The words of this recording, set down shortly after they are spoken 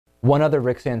One other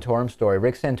Rick Santorum story.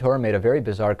 Rick Santorum made a very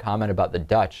bizarre comment about the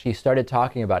Dutch. He started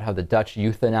talking about how the Dutch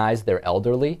euthanize their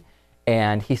elderly,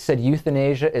 and he said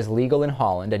euthanasia is legal in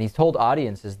Holland, and he told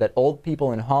audiences that old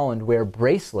people in Holland wear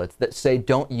bracelets that say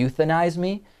 "don't euthanize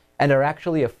me," and are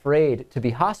actually afraid to be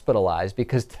hospitalized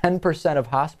because 10% of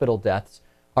hospital deaths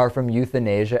are from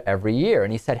euthanasia every year.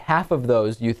 And he said half of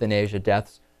those euthanasia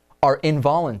deaths are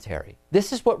involuntary.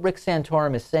 This is what Rick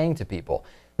Santorum is saying to people.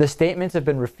 The statements have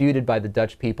been refuted by the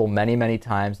Dutch people many, many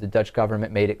times. The Dutch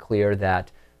government made it clear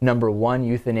that, number one,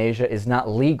 euthanasia is not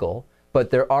legal, but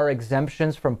there are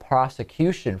exemptions from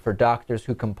prosecution for doctors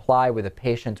who comply with a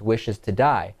patient's wishes to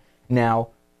die. Now,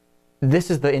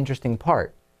 this is the interesting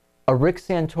part. A Rick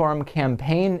Santorum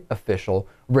campaign official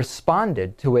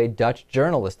responded to a Dutch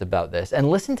journalist about this. And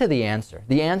listen to the answer.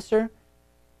 The answer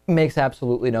makes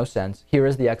absolutely no sense. Here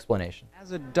is the explanation.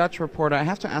 As a Dutch reporter, I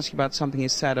have to ask you about something he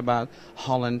said about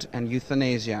Holland and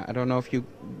euthanasia. I don't know if you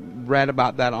read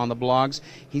about that on the blogs.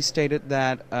 He stated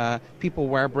that people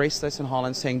wear bracelets in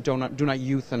Holland saying do not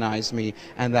euthanize me,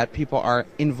 and that people are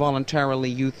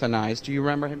involuntarily euthanized. Do you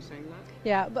remember him saying that?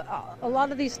 Yeah, but a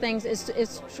lot of these things,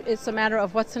 it's a matter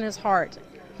of what's in his heart.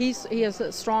 He is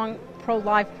a strong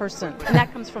pro-life person, and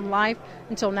that comes from life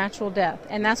until natural death,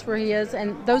 and that's where he is.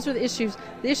 And those are the issues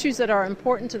that are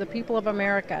important to the people of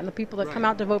America and the people that come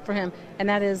out to vote for him, and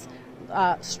that is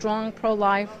strong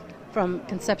pro-life from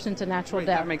conception to natural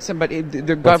death. That makes sense, but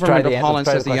the government of Holland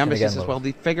says, the embassy says, well,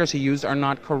 the figures he used are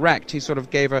not correct. He sort of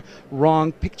gave a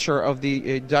wrong picture of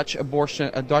the Dutch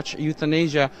Dutch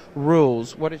euthanasia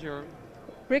rules. What is your...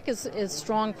 Rick is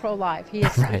strong pro-life. He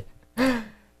is right.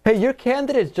 Hey, your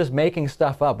candidate's just making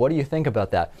stuff up. What do you think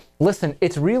about that? Listen,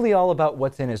 it's really all about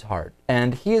what's in his heart,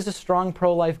 and he is a strong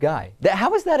pro-life guy.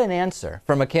 How is that an answer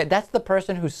from a candidate? That's the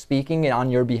person who's speaking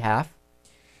on your behalf?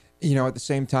 You know, at the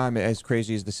same time, as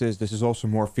crazy as this is also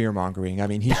more fear-mongering. I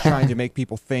mean, he's trying to make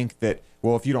people think that,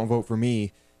 well, if you don't vote for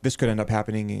me, this could end up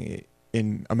happening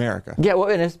in America. Yeah, well,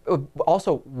 and it's,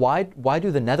 also, why do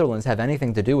the Netherlands have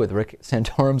anything to do with Rick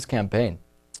Santorum's campaign?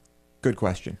 Good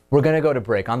question. We're going to go to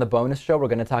break. On the bonus show, we're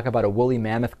going to talk about a woolly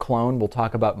mammoth clone. We'll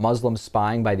talk about Muslim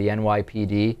spying by the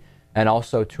NYPD and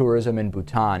also tourism in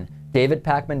Bhutan.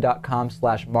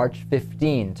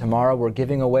 DavidPakman.com/March15. Tomorrow, we're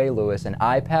giving away, Lewis, an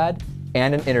iPad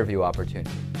and an interview opportunity.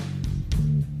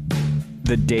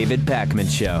 The David Pakman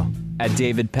Show at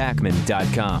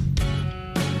DavidPakman.com.